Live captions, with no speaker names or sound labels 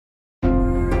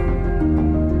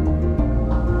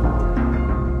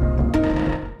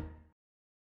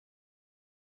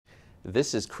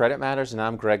This is Credit Matters, and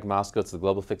I'm Gregg Moskowitz of the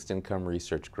Global Fixed Income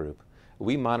Research Group.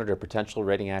 We monitor potential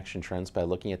rating action trends by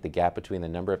looking at the gap between the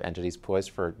number of entities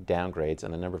poised for downgrades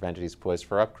and the number of entities poised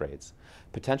for upgrades.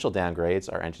 Potential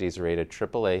downgrades are entities rated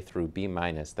AAA through B-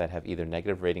 that have either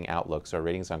negative rating outlooks or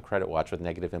ratings on credit watch with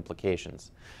negative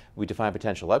implications. We define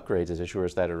potential upgrades as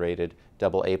issuers that are rated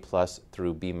AA+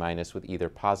 through B- with either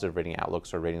positive rating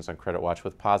outlooks or ratings on credit watch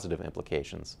with positive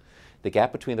implications. The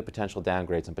gap between the potential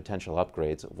downgrades and potential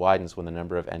upgrades widens when the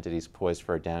number of entities poised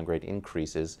for a downgrade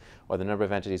increases or the number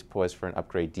of entities poised for an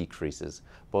upgrade decreases,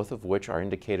 both of which are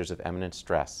indicators of imminent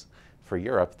stress. For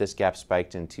Europe, this gap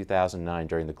spiked in 2009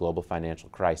 during the global financial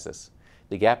crisis.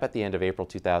 The gap at the end of April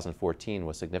 2014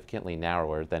 was significantly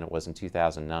narrower than it was in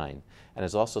 2009 and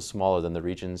is also smaller than the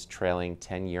region's trailing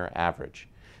 10-year average.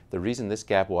 The reason this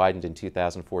gap widened in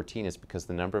 2014 is because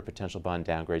the number of potential bond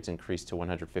downgrades increased to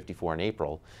 154 in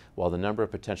April, while the number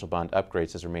of potential bond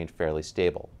upgrades has remained fairly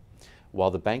stable.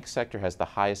 While the bank sector has the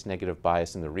highest negative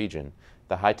bias in the region,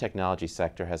 the high technology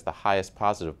sector has the highest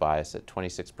positive bias at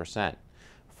 26%.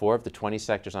 4 of the 20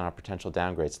 sectors on our potential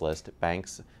downgrades list,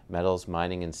 banks, metals,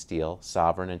 mining and steel,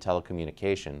 sovereign, and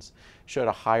telecommunications, showed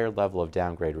a higher level of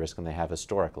downgrade risk than they have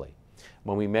historically.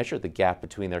 When we measured the gap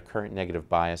between their current negative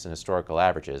bias and historical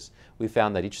averages, we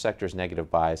found that each sector's negative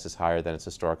bias is higher than its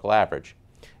historical average.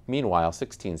 Meanwhile,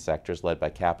 16 sectors led by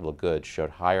capital goods showed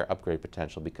higher upgrade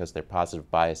potential because their positive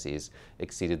biases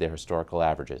exceeded their historical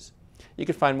averages. You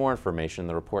can find more information in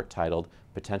the report titled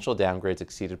Potential Downgrades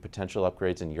Exceeded Potential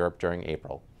Upgrades in Europe During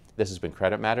April. This has been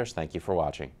Credit Matters. Thank you for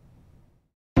watching.